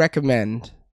you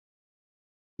recommend?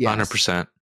 Yes. 100%.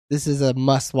 This is a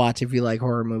must watch if you like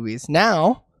horror movies.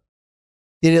 Now,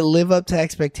 did it live up to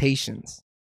expectations?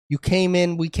 We came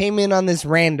in on this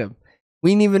random.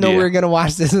 We didn't even know we were going to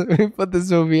watch this. We put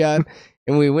this movie on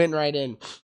and we went right in.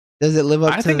 Does it live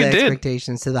up to the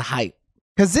expectations, to the hype?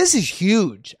 Because this is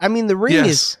huge. I mean, The Ring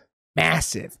is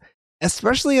massive,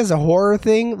 especially as a horror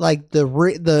thing. Like the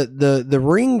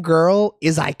Ring girl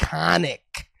is iconic.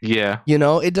 Yeah,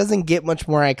 it doesn't get much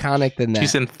more iconic than that.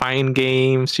 She's in Fine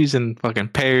Games. She's in fucking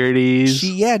parodies.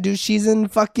 She's in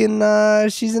fucking.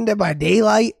 She's in Dead by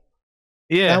Daylight.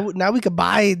 Yeah. Now we could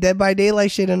buy Dead by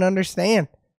Daylight shit and understand.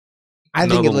 I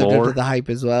think it lived up to the hype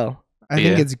as well. I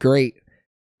think it's great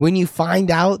when you find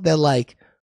out that like.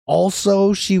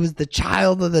 Also, she was the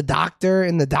child of the doctor,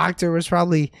 and the doctor was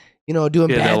probably, doing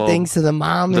bad things to the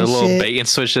mom and shit. The little bait and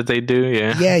switch that they do,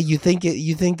 yeah. Yeah, you think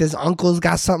this uncle's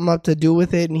got something up to do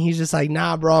with it, and he's just like,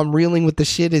 nah, bro, I'm reeling with the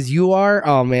shit as you are.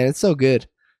 Oh, man, it's so good.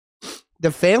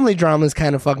 The family drama is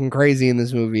kind of fucking crazy in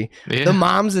this movie. Yeah. The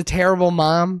mom's a terrible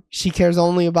mom. She cares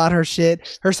only about her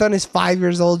shit. Her son is 5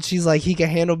 years old. She's like, he can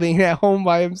handle being at home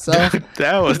by himself.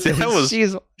 that was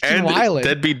she's wild.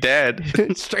 Deadbeat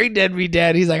dad. Straight deadbeat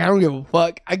dad. He's like, I don't give a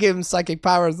fuck. I give him psychic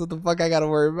powers. What the fuck I gotta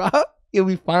worry about? He'll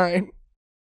be fine.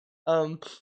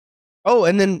 Oh,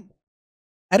 and then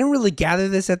I didn't really gather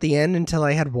this at the end until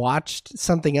I had watched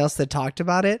something else that talked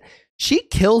about it. She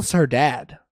kills her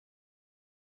dad.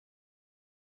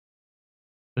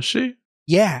 Is she?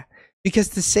 Yeah, because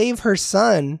to save her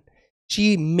son,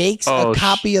 She makes a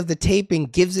copy of the tape and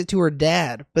gives it to her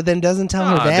dad, but then doesn't tell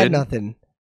her dad nothing.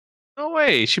 No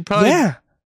way. She probably... Yeah.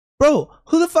 Bro,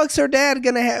 who the fuck's her dad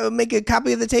gonna make a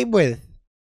copy of the tape with?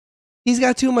 He's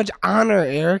got too much honor,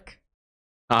 Eric.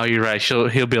 Oh, you're right.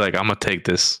 He'll be like, I'm gonna take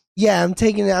this. Yeah, I'm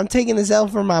taking this L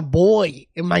for my boy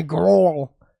and my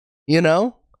girl. You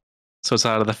know? So it's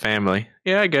out of the family.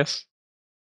 Yeah, I guess.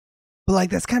 But like,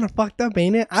 that's kind of fucked up,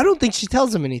 ain't it? I don't think she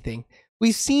tells him anything.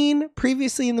 We've seen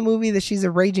previously in the movie that she's a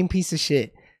raging piece of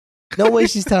shit. No way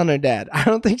she's telling her dad. I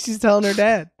don't think she's telling her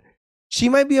dad. She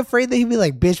might be afraid that he'd be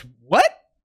like, bitch, what?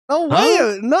 No way.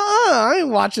 Huh? No, I ain't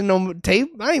watching no tape.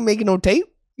 I ain't making no tape.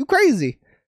 You crazy.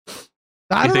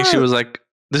 I think she was like,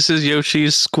 this is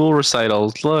Yoshi's school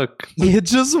recitals. Look. You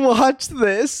just watch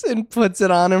this and puts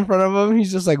it on in front of him.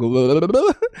 He's just like,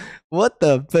 what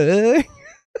the fuck?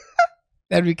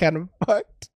 That'd be kind of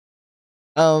fucked.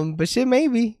 But shit,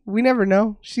 maybe. We never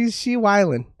know. She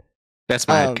wildin'. That's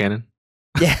my headcanon.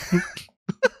 Yeah.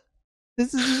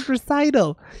 This is his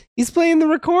recital. He's playing the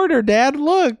recorder, Dad.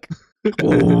 Look.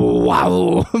 Oh,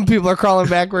 wow. People are crawling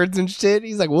backwards and shit.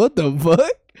 He's like, what the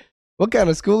fuck? What kind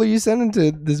of school are you sending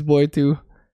to this boy to?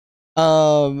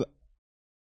 And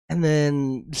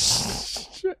then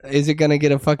is it gonna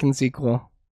get a fucking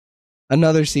sequel?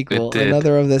 Another sequel?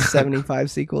 Another of the 75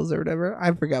 sequels or whatever?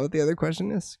 I forgot what the other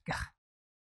question is. God.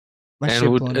 My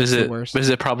is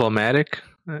it problematic?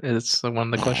 It's one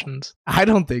of the questions. I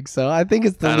don't think so. I think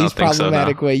it's the least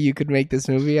problematic way you could make this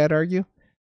movie, I'd argue.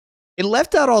 It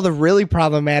left out all the really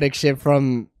problematic shit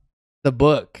from the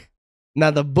book. Now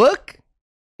the book,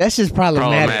 that's just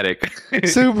problematic.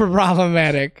 Super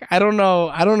problematic. I don't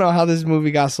know how this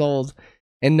movie got sold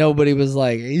and nobody was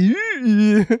like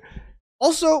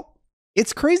Also,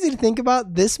 it's crazy to think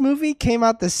about. This movie came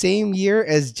out the same year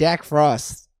as Jack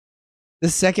Frost. The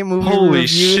second movie. Holy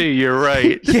shit, you're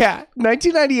right. Yeah,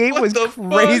 1998 was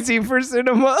crazy for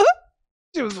cinema.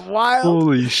 It was wild.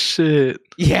 Holy shit.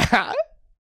 Yeah.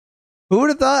 Who would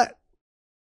have thought?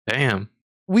 Damn.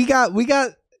 We got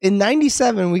in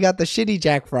 97 we got the shitty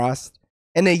Jack Frost.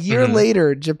 And a year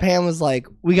later, Japan was like,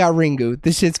 we got Ringu.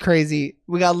 This shit's crazy.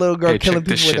 We got a little girl killing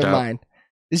people with her mind.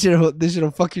 This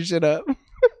shit'll fuck your shit up.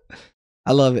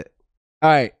 I love it. All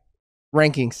right.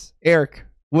 Rankings. Eric,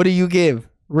 what do you give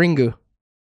Ringu?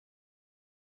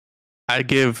 I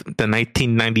give the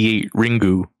 1998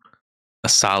 Ringu a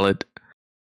solid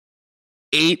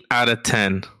 8 out of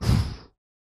 10.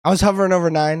 I was hovering over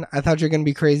 9. I thought you were going to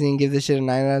be crazy and give this shit a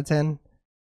 9 out of 10.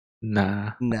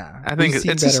 Nah. I think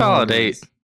it's a solid 8.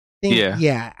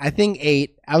 Yeah, I think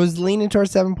 8. I was leaning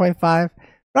towards 7.5, but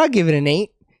I'll give it an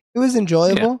 8. It was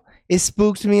enjoyable. Yeah. It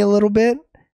spooked me a little bit.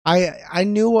 I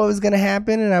knew what was going to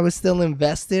happen and I was still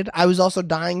invested. I was also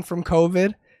dying from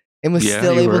COVID and was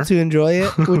still able to enjoy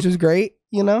it, which was great,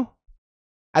 you know?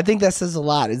 I think that says a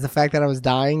lot, is the fact that I was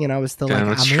dying and I was still like,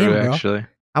 I'm in, bro. Actually.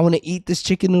 I want to eat this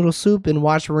chicken noodle soup and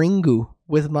watch Ringu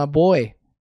with my boy.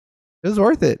 It was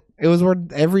worth it. It was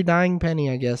worth every dying penny,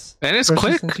 I guess. And it's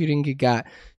quick. Since you didn't get got.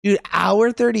 Dude,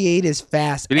 hour 38 is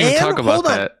fast. We didn't even talk about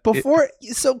that.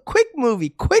 So quick movie,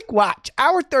 quick watch.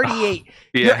 Hour 38.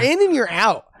 You're in and you're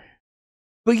out.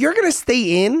 But you're going to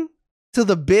stay in to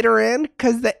the bitter end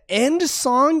because the end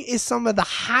song is some of the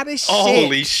hottest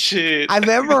Holy shit I've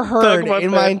ever heard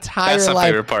in my entire life. That's my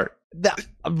favorite part.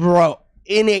 Bro.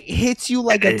 And it hits you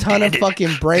like a ton of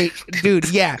fucking break. Dude,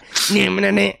 yeah. You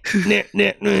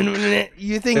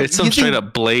think it's some straight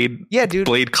up Blade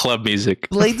Blade club music.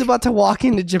 Blade's about to walk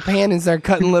into Japan and start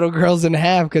cutting little girls in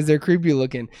half because they're creepy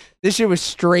looking. This shit was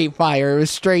straight fire. It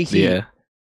was straight heat. Yeah.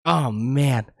 Oh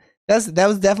man. That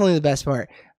was definitely the best part.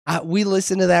 We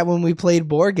listened to that when we played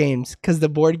board games because the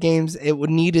board games, it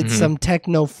needed some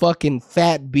techno fucking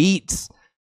fat beats.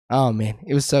 Oh man,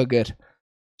 it was so good.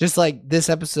 Just like this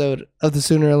episode of the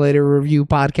Sooner or Later Review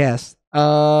podcast.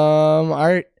 All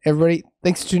right, everybody.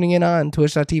 Thanks for tuning in on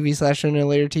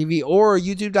twitch.tv/SoonerOrLaterTV or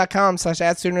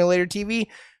youtube.com/@SoonerOrLaterTV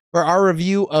for our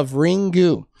review of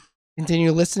Ringu.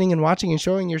 Continue listening and watching and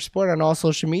showing your support on all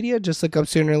social media. Just look up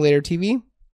Sooner or Later TV.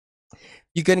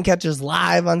 You couldn't catch us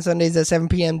live on Sundays at 7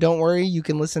 p.m. Don't worry. You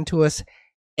can listen to us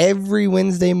every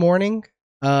Wednesday morning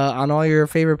on all your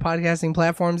favorite podcasting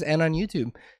platforms and on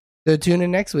YouTube. So tune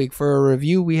in next week for a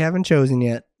review we haven't chosen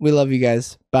yet. We love you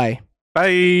guys. Bye.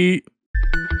 Bye.